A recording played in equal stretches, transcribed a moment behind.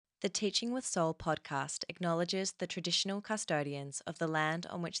The Teaching with Soul podcast acknowledges the traditional custodians of the land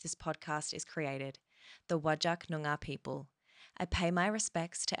on which this podcast is created, the Whadjuk Noongar people. I pay my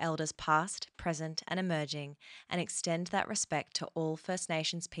respects to elders past, present, and emerging, and extend that respect to all First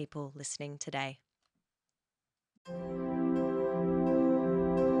Nations people listening today.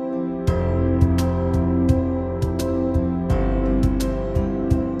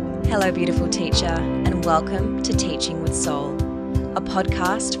 Hello, beautiful teacher, and welcome to Teaching with Soul, a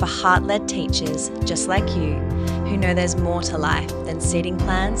podcast for heart-led teachers just like you who know there's more to life than seating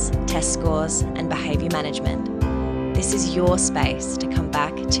plans, test scores, and behaviour management. This is your space to come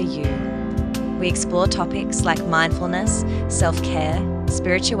back to you. We explore topics like mindfulness, self-care,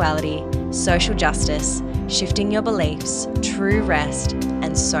 spirituality, social justice, shifting your beliefs, true rest,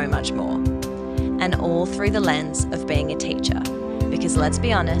 and so much more. And all through the lens of being a teacher. Because let's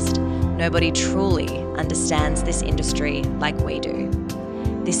be honest, nobody truly understands this industry like we do.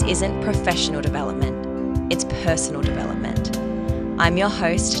 This isn't professional development, it's personal development. I'm your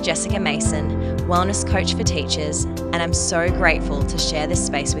host, Jessica Mason, wellness coach for teachers, and I'm so grateful to share this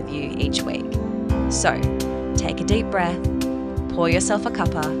space with you each week. So, take a deep breath, pour yourself a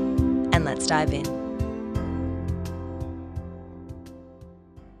cuppa, and let's dive in.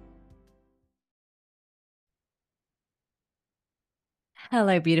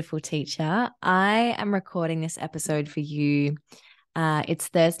 Hello, beautiful teacher. I am recording this episode for you. It's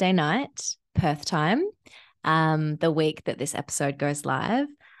Thursday night, Perth time, the week that this episode goes live.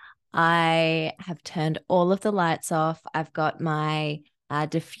 I have turned all of the lights off. I've got my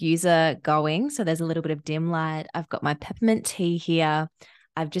diffuser going, so there's a little bit of dim light. I've got my peppermint tea here.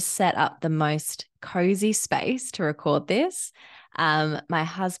 I've just set up the most cozy space to record this. My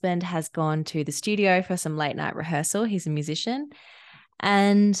husband has gone to the studio for some late night rehearsal. He's a musician.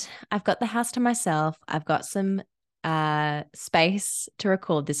 And I've got the house to myself. I've got some space to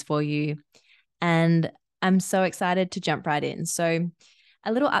record this for you. And I'm so excited to jump right in. So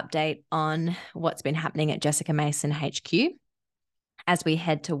a little update on what's been happening at Jessica Mason HQ as we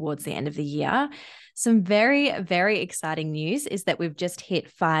head towards the end of the year. Some very, very exciting news is that we've just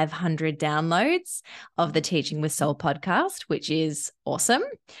hit 500 downloads of the Teaching with Soul podcast, which is awesome.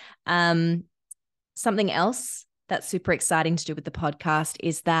 Something else that's super exciting to do with the podcast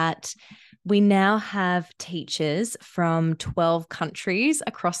is that we now have teachers from 12 countries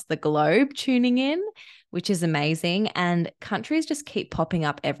across the globe tuning in, which is amazing. And countries just keep popping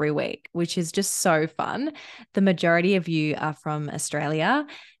up every week, which is just so fun. The majority of you are from Australia,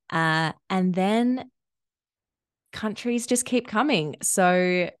 and then countries just keep coming.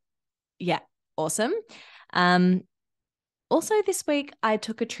 So yeah, awesome. Also this week, I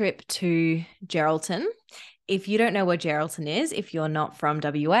took a trip to Geraldton. If you don't know where Geraldton is, if you're not from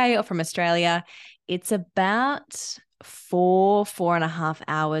WA or from Australia, it's about 4.5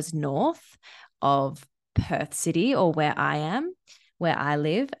 hours north of Perth City, or where I am, where I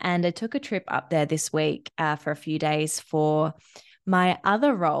live. And I took a trip up there this week for a few days for my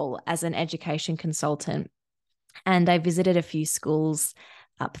other role as an education consultant. And I visited a few schools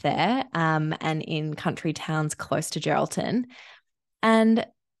up there and in country towns close to Geraldton. And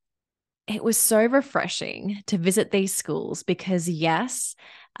it was so refreshing to visit these schools because, yes,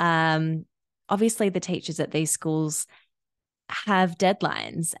 obviously the teachers at these schools have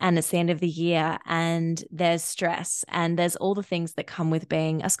deadlines and it's the end of the year and there's stress and there's all the things that come with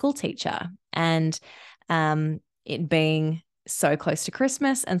being a school teacher and it being so close to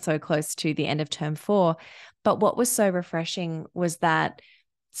Christmas and so close to the end of term 4. But what was so refreshing was that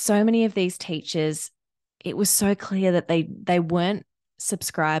so many of these teachers, it was so clear that they weren't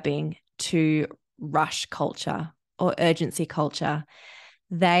subscribing to rush culture or urgency culture.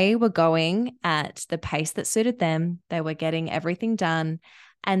 They were going at the pace that suited them. They were getting everything done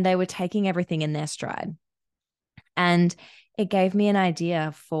and they were taking everything in their stride. And it gave me an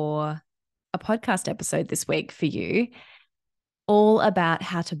idea for a podcast episode this week for you, all about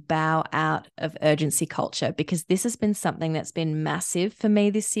how to bow out of urgency culture, because this has been something that's been massive for me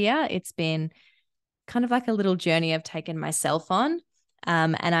this year. It's been kind of like a little journey I've taken myself on.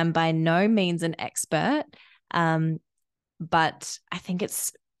 And I'm by no means an expert, but I think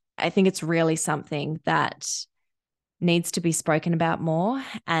it's really something that needs to be spoken about more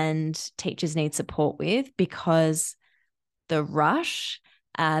and teachers need support with, because the rush,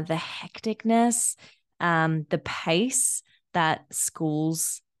 the hecticness, the pace that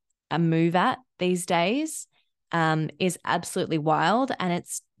schools move at these days is absolutely wild, and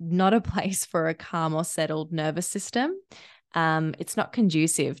it's not a place for a calm or settled nervous system. It's not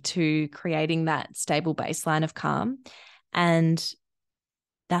conducive to creating that stable baseline of calm. And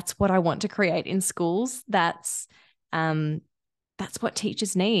that's what I want to create in schools. That's that's what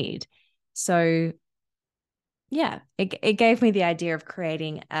teachers need. So yeah, it gave me the idea of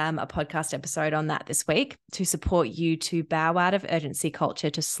creating a podcast episode on that this week to support you to bow out of urgency culture,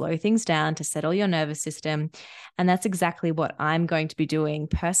 to slow things down, to settle your nervous system. And that's exactly what I'm going to be doing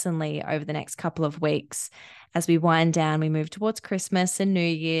personally over the next couple of weeks as we wind down. We move towards Christmas and New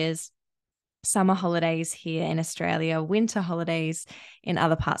Year's, summer holidays here in Australia, winter holidays in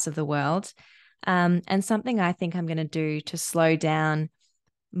other parts of the world. And something I think I'm going to do to slow down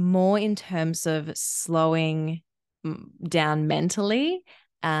more in terms of slowing down mentally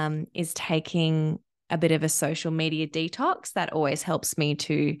is taking a bit of a social media detox. That always helps me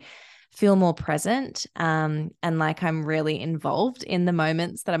to feel more present and like I'm really involved in the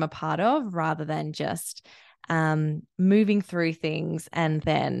moments that I'm a part of, rather than just moving through things and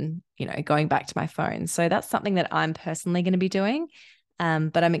then, going back to my phone. So that's something that I'm personally going to be doing.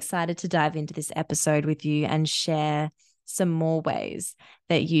 But I'm excited to dive into this episode with you and share some more ways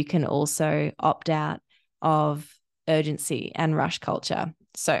that you can also opt out of urgency and rush culture.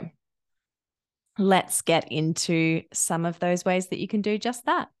 So let's get into some of those ways that you can do just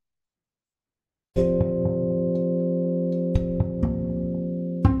that.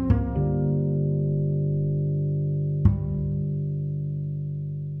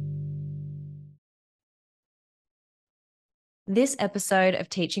 This episode of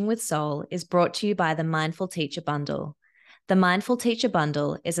Teaching with Soul is brought to you by the Mindful Teacher Bundle. The Mindful Teacher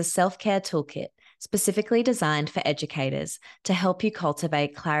Bundle is a self-care toolkit specifically designed for educators to help you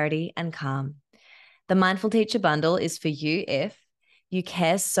cultivate clarity and calm. The Mindful Teacher Bundle is for you if you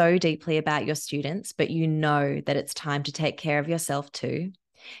care so deeply about your students, but you know that it's time to take care of yourself too.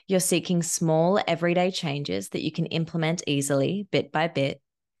 You're seeking small, everyday changes that you can implement easily, bit by bit.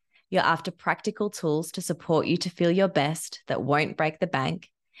 You're after practical tools to support you to feel your best that won't break the bank.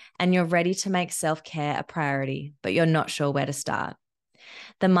 And you're ready to make self-care a priority, but you're not sure where to start.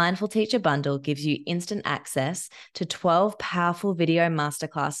 The Mindful Teacher Bundle gives you instant access to 12 powerful video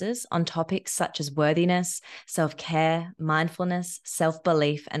masterclasses on topics such as worthiness, self-care, mindfulness,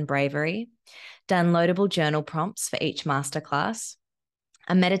 self-belief, and bravery, downloadable journal prompts for each masterclass,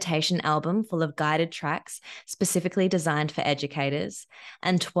 a meditation album full of guided tracks specifically designed for educators,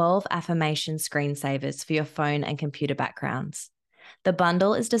 and 12 affirmation screensavers for your phone and computer backgrounds. The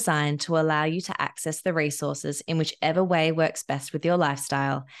bundle is designed to allow you to access the resources in whichever way works best with your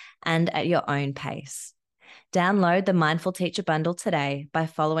lifestyle and at your own pace. Download the Mindful Teacher Bundle today by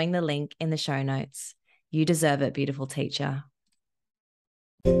following the link in the show notes. You deserve it, beautiful teacher.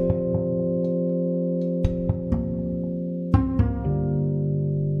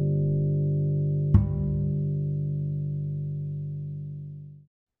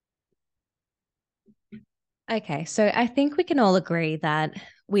 Okay, so I think we can all agree that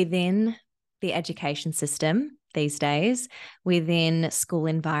within the education system these days, within school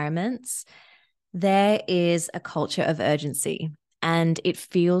environments, there is a culture of urgency, and it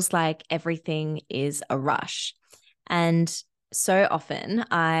feels like everything is a rush. And so often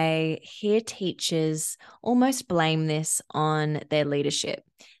I hear teachers almost blame this on their leadership,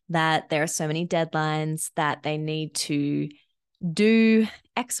 that there are so many deadlines that they need to do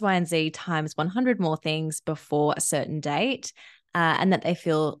X, Y, and Z times 100 more things before a certain date, and that they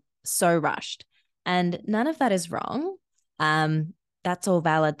feel so rushed. And none of that is wrong. That's all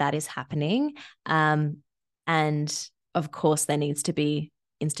valid. That is happening. And of course, there needs to be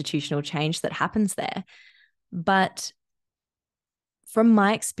institutional change that happens there. But from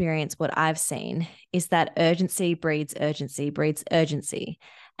my experience, what I've seen is that urgency breeds urgency, breeds urgency.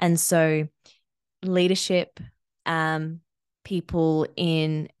 And so leadership, people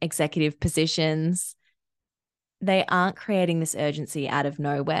in executive positions, they aren't creating this urgency out of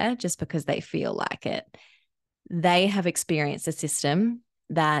nowhere just because they feel like it. They have experienced a system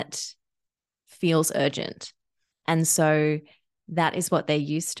that feels urgent. And so that is what they're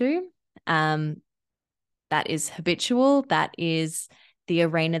used to. That is habitual. That is the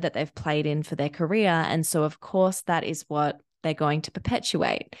arena that they've played in for their career. And so, of course, that is what they're going to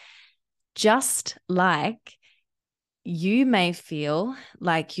perpetuate. Just like you may feel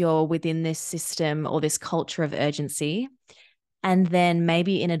like you're within this system or this culture of urgency, and then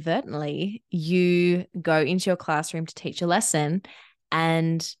maybe inadvertently you go into your classroom to teach a lesson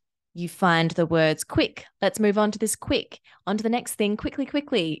and you find the words quick, let's move on to this quick, on to the next thing, quickly,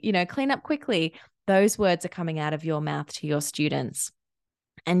 clean up quickly. Those words are coming out of your mouth to your students.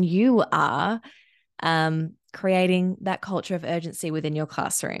 And you are creating that culture of urgency within your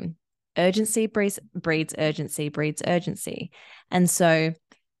classroom. Urgency breeds urgency, breeds urgency. And so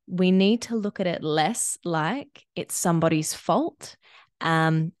we need to look at it less like it's somebody's fault,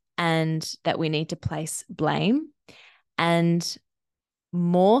 and that we need to place blame, and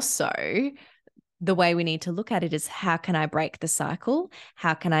more so, the way we need to look at it is, how can I break the cycle?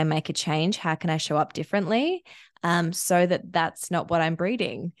 How can I make a change? How can I show up differently? So that that's not what I'm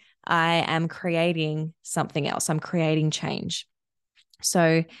breeding. I am creating something else. I'm creating change.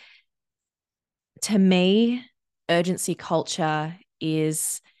 So to me, urgency culture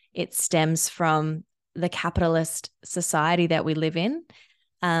it stems from the capitalist society that we live in.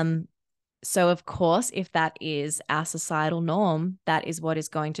 So, of course, if that is our societal norm, that is what is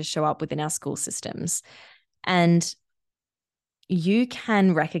going to show up within our school systems. And you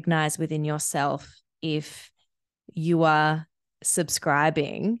can recognize within yourself if you are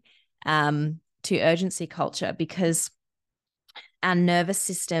subscribing to urgency culture, because our nervous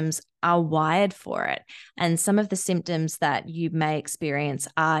systems are wired for it. And some of the symptoms that you may experience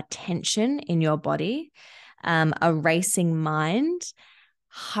are tension in your body, a racing mind,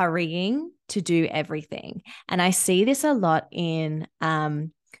 hurrying to do everything. And I see this a lot in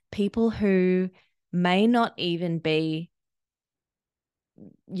people who may not even be,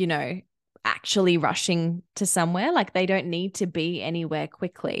 actually rushing to somewhere. Like, they don't need to be anywhere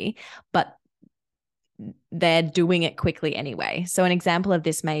quickly, but they're doing it quickly anyway. So an example of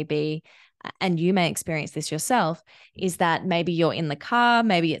this may be, and you may experience this yourself, is that maybe you're in the car,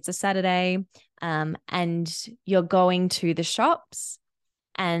 maybe it's a Saturday, and you're going to the shops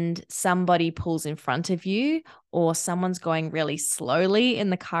and somebody pulls in front of you, or someone's going really slowly in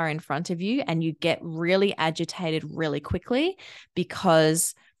the car in front of you, and you get really agitated really quickly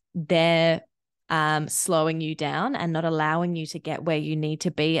because they're slowing you down and not allowing you to get where you need to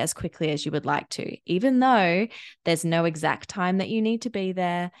be as quickly as you would like to, even though there's no exact time that you need to be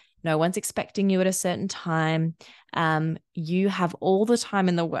there. No one's expecting you at a certain time. You have all the time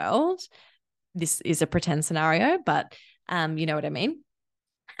in the world. This is a pretend scenario, but you know what I mean?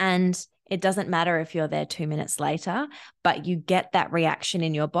 And it doesn't matter if you're there 2 minutes later, but you get that reaction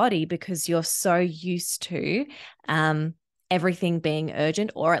in your body because you're so used to everything being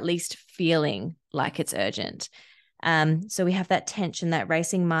urgent, or at least feeling like it's urgent. So we have that tension, that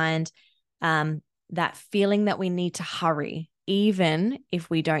racing mind, that feeling that we need to hurry, even if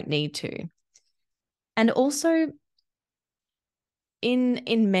we don't need to. And also,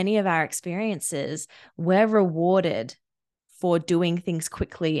 in many of our experiences, we're rewarded for doing things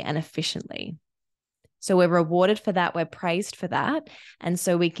quickly and efficiently. So we're rewarded for that. We're praised for that. And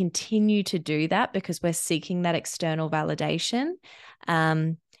so we continue to do that because we're seeking that external validation,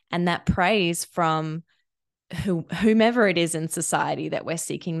 and that praise from whomever it is in society that we're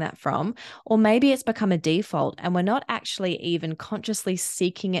seeking that from. Or maybe it's become a default and we're not actually even consciously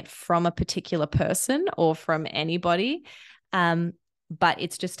seeking it from a particular person or from anybody. But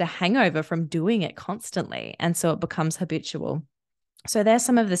it's just a hangover from doing it constantly. And so it becomes habitual. So there's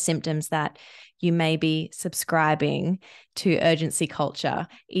some of the symptoms that you may be subscribing to urgency culture,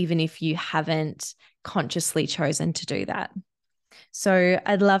 even if you haven't consciously chosen to do that. So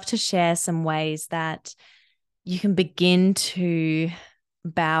I'd love to share some ways that you can begin to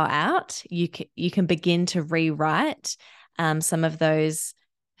bow out. You can begin to rewrite some of those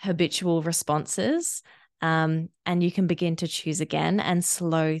habitual responses, and you can begin to choose again and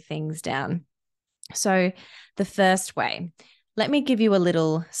slow things down. So the first way, let me give you a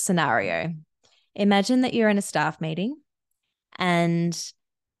little scenario. Imagine that you're in a staff meeting and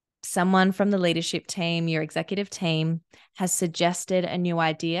someone from the leadership team, your executive team, has suggested a new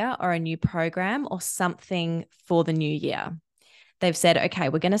idea or a new program or something for the new year. They've said, okay,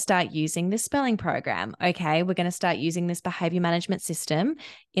 we're going to start using this spelling program. Okay, we're going to start using this behavior management system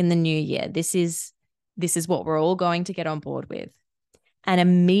in the new year. This is what we're all going to get on board with. And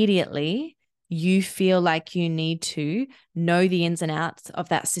immediately you feel like you need to know the ins and outs of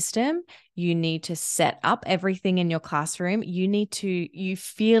that system. You need to set up everything in your classroom. You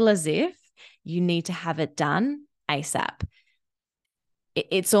feel as if you need to have it done ASAP.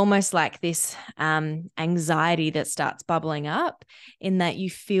 It's almost like this anxiety that starts bubbling up, in that you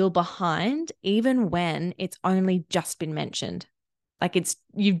feel behind even when it's only just been mentioned. Like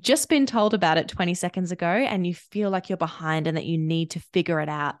you've just been told about it 20 seconds ago and you feel like you're behind and that you need to figure it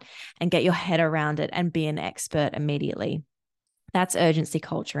out and get your head around it and be an expert immediately. That's urgency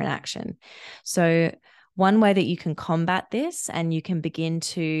culture in action. So one way that you can combat this and you can begin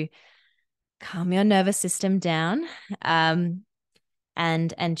to calm your nervous system down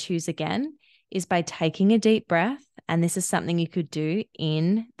and choose again is by taking a deep breath. And this is something you could do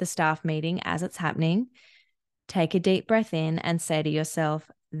in the staff meeting as it's happening. Take a deep breath in and say to yourself,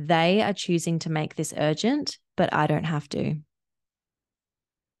 they are choosing to make this urgent, but I don't have to.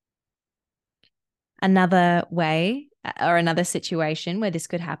 Another way or another situation where this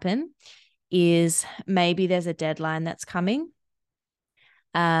could happen is maybe there's a deadline that's coming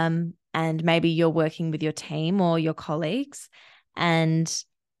and maybe you're working with your team or your colleagues, and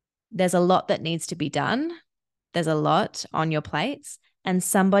there's a lot that needs to be done. There's a lot on your plates, and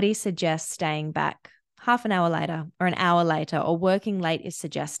somebody suggests staying back half an hour later or an hour later, or working late is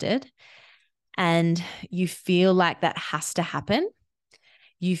suggested, and you feel like that has to happen.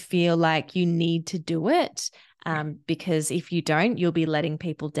 You feel like you need to do it, because if you don't, you'll be letting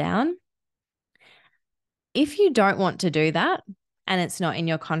people down. If you don't want to do that, and it's not in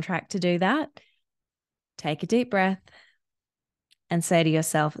your contract to do that, take a deep breath and say to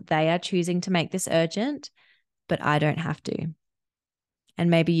yourself, they are choosing to make this urgent, but I don't have to. And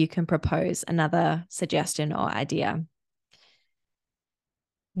maybe you can propose another suggestion or idea.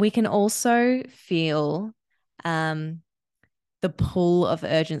 We can also feel the pull of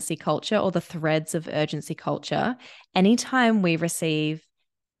urgency culture, or the threads of urgency culture, anytime we receive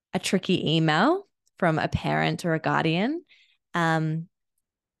a tricky email from a parent or a guardian.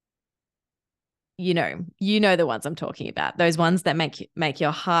 You know the ones I'm talking about, those ones that make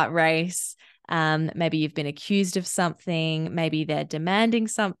your heart race. Maybe you've been accused of something, maybe they're demanding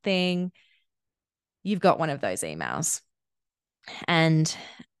something. You've got one of those emails and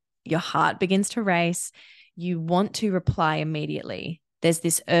your heart begins to race. You want to reply immediately. There's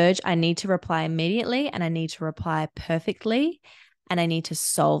this urge, I need to reply immediately, and I need to reply perfectly, and I need to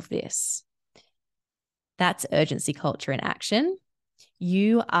solve this. That's urgency culture in action.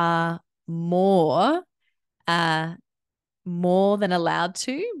 You are more than allowed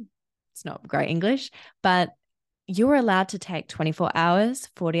to. It's not great English, but you're allowed to take 24 hours,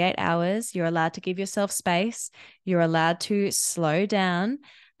 48 hours. You're allowed to give yourself space. You're allowed to slow down,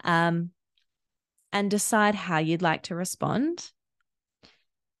 and decide how you'd like to respond.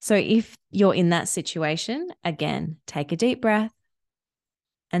 So if you're in that situation, again, take a deep breath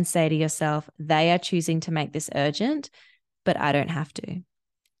and say to yourself, they are choosing to make this urgent, but I don't have to.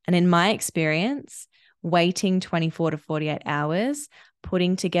 And in my experience, waiting 24 to 48 hours,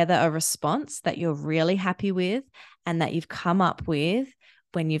 putting together a response that you're really happy with and that you've come up with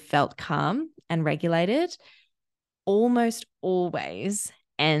when you've felt calm and regulated, almost always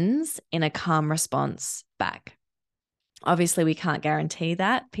ends in a calm response back. Obviously, we can't guarantee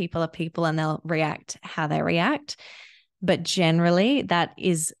that. People are people and they'll react how they react. But generally, that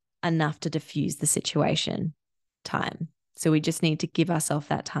is enough to diffuse the situation time. So we just need to give ourselves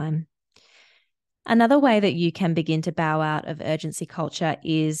that time. Another way that you can begin to bow out of urgency culture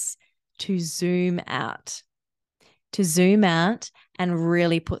is to zoom out. To zoom out and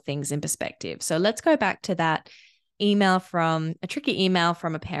really put things in perspective. So let's go back to that a tricky email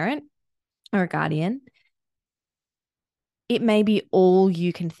from a parent or a guardian. It may be all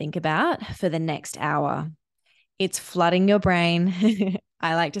you can think about for the next hour. It's flooding your brain.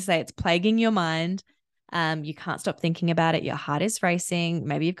 I like to say it's plaguing your mind. You can't stop thinking about it. Your heart is racing.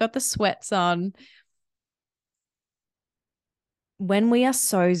 Maybe you've got the sweats on. When we are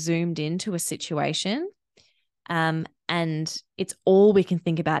so zoomed into a situation, and it's all we can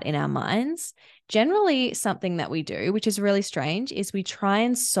think about in our minds, generally something that we do, which is really strange, is we try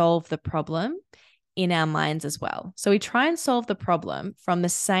and solve the problem in our minds as well. So we try and solve the problem from the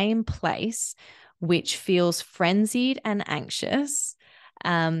same place, which feels frenzied and anxious,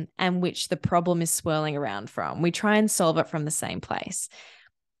 and which the problem is swirling around from. We try and solve it from the same place.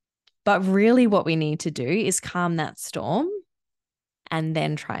 But really what we need to do is calm that storm and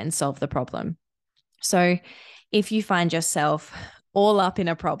then try and solve the problem. So if you find yourself all up in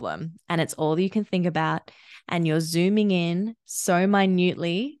a problem and it's all you can think about, and you're zooming in so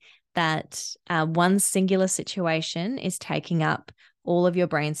minutely that one singular situation is taking up all of your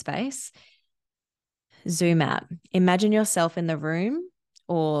brain space, zoom out. Imagine yourself in the room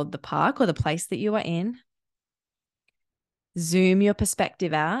or the park or the place that you are in. Zoom your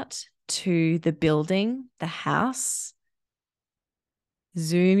perspective out to the building, the house.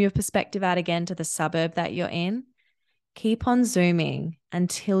 Zoom your perspective out again to the suburb that you're in. Keep on zooming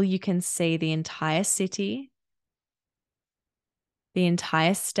until you can see the entire city, the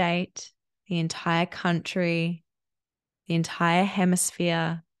entire state, the entire country, the entire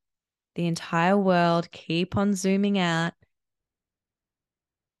hemisphere, the entire world. Keep on zooming out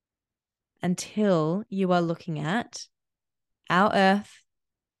until you are looking at our Earth,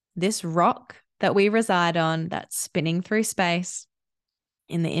 this rock that we reside on that's spinning through space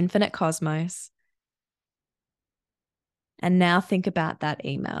in the infinite cosmos. And now think about that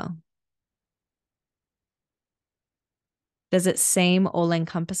email. Does it seem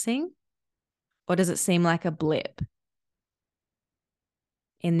all-encompassing, or does it seem like a blip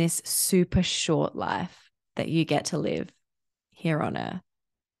in this super short life that you get to live here on Earth?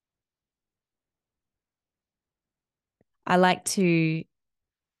 I like to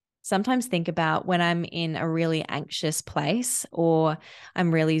sometimes think about when I'm in a really anxious place or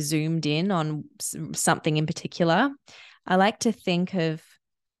I'm really zoomed in on something in particular. I like to think of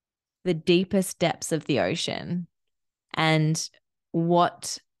the deepest depths of the ocean and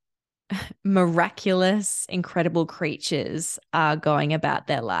what miraculous, incredible creatures are going about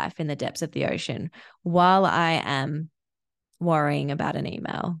their life in the depths of the ocean while I am worrying about an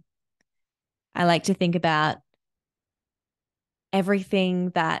email. I like to think about everything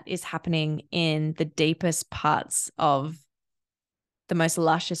that is happening in the deepest parts of the most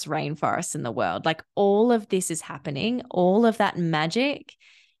luscious rainforests in the world. Like all of this is happening, all of that magic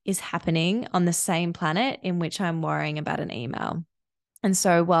is happening on the same planet in which I'm worrying about an email. And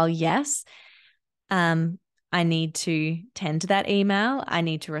so while yes, I need to tend to that email, I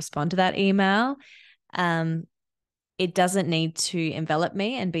need to respond to that email, it doesn't need to envelop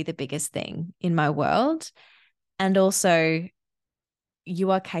me and be the biggest thing in my world. And also,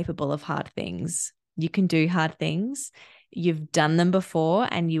 you are capable of hard things. You can do hard things. You've done them before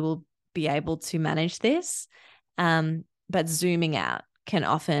and you will be able to manage this. But zooming out can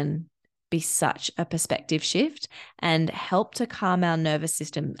often be such a perspective shift and help to calm our nervous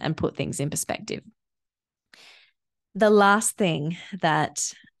system and put things in perspective. The last thing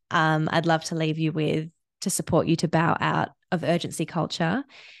that I'd love to leave you with to support you to bow out of urgency culture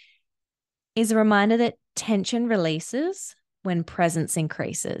is a reminder that tension releases when presence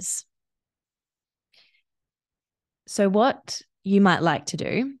increases. So what you might like to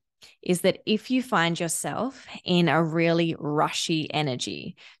do is that if you find yourself in a really rushy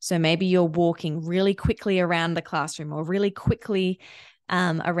energy, so maybe you're walking really quickly around the classroom or really quickly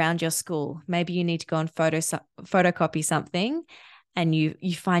around your school, maybe you need to go and photocopy something and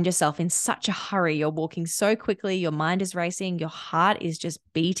you find yourself in such a hurry, you're walking so quickly, your mind is racing, your heart is just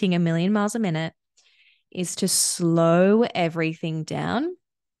beating a million miles a minute, is to slow everything down.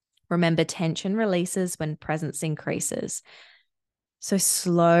 Remember, tension releases when presence increases. So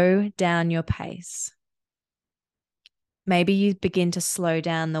slow down your pace. Maybe you begin to slow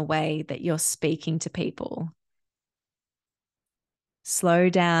down the way that you're speaking to people. Slow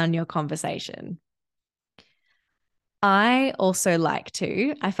down your conversation. I also like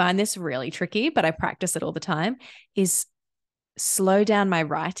to, I find this really tricky, but I practice it all the time, is slow down my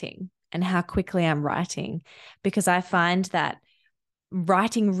writing and how quickly I'm writing, because I find that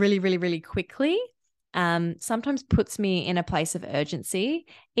writing really, really, really quickly sometimes puts me in a place of urgency,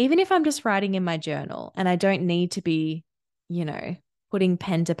 even if I'm just writing in my journal and I don't need to be, putting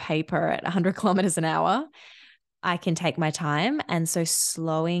pen to paper at 100 kilometers an hour. I can take my time. And so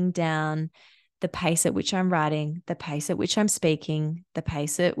slowing down the pace at which I'm writing, the pace at which I'm speaking, the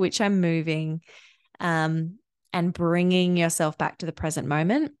pace at which I'm moving, and bringing yourself back to the present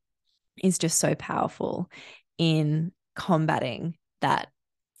moment is just so powerful in combating that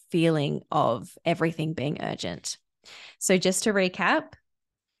feeling of everything being urgent. So just to recap,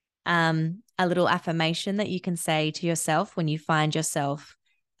 a little affirmation that you can say to yourself when you find yourself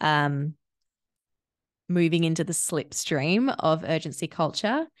moving into the slipstream of urgency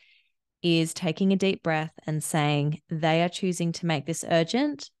culture is taking a deep breath and saying, they are choosing to make this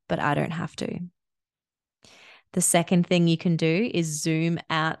urgent, but I don't have to. The second thing you can do is zoom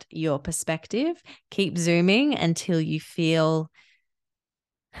out your perspective. Keep zooming until you feel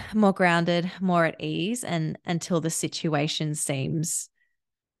more grounded, more at ease, and until the situation seems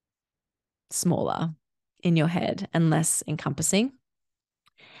smaller in your head and less encompassing.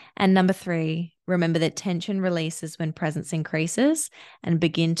 And number 3, remember that tension releases when presence increases, and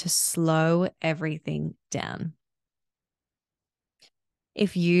begin to slow everything down.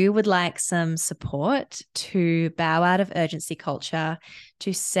 If you would like some support to bow out of urgency culture,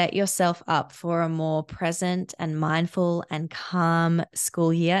 to set yourself up for a more present and mindful and calm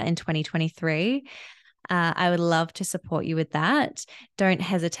school year in 2023, I would love to support you with that. Don't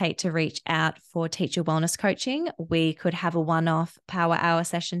hesitate to reach out for teacher wellness coaching. We could have a one-off power hour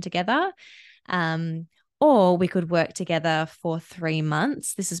session together, or we could work together for 3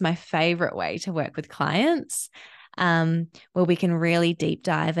 months. This is my favorite way to work with clients, where we can really deep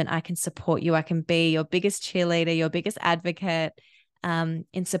dive and I can support you. I can be your biggest cheerleader, your biggest advocate,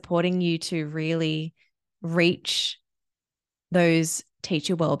 in supporting you to really reach those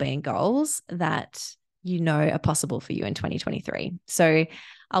teacher wellbeing goals that are possible for you in 2023. So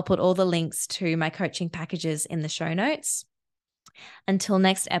I'll put all the links to my coaching packages in the show notes. Until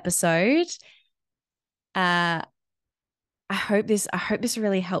next episode, I hope this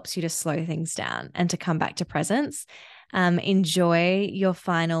really helps you to slow things down and to come back to presence. Enjoy your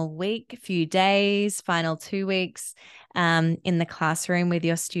final week, few days, final 2 weeks in the classroom with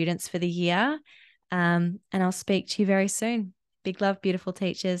your students for the year. And I'll speak to you very soon. Big love, beautiful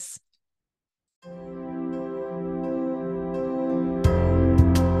teachers.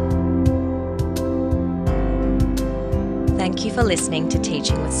 Thank you for listening to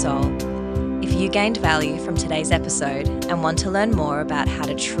Teaching with Soul. If you gained value from today's episode and want to learn more about how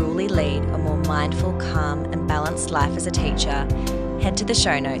to truly lead a more mindful, calm, and balanced life as a teacher, head to the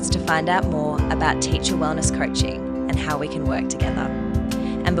show notes to find out more about teacher wellness coaching and how we can work together.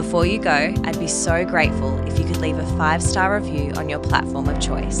 And before you go, I'd be so grateful if you could leave a 5-star review on your platform of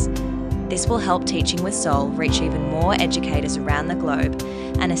choice. This will help Teaching with Soul reach even more educators around the globe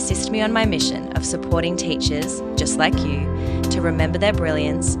and assist me on my mission of supporting teachers, just like you, to remember their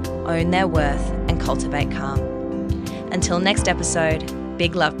brilliance, own their worth, and cultivate calm. Until next episode,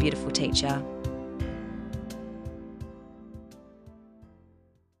 big love, beautiful teacher.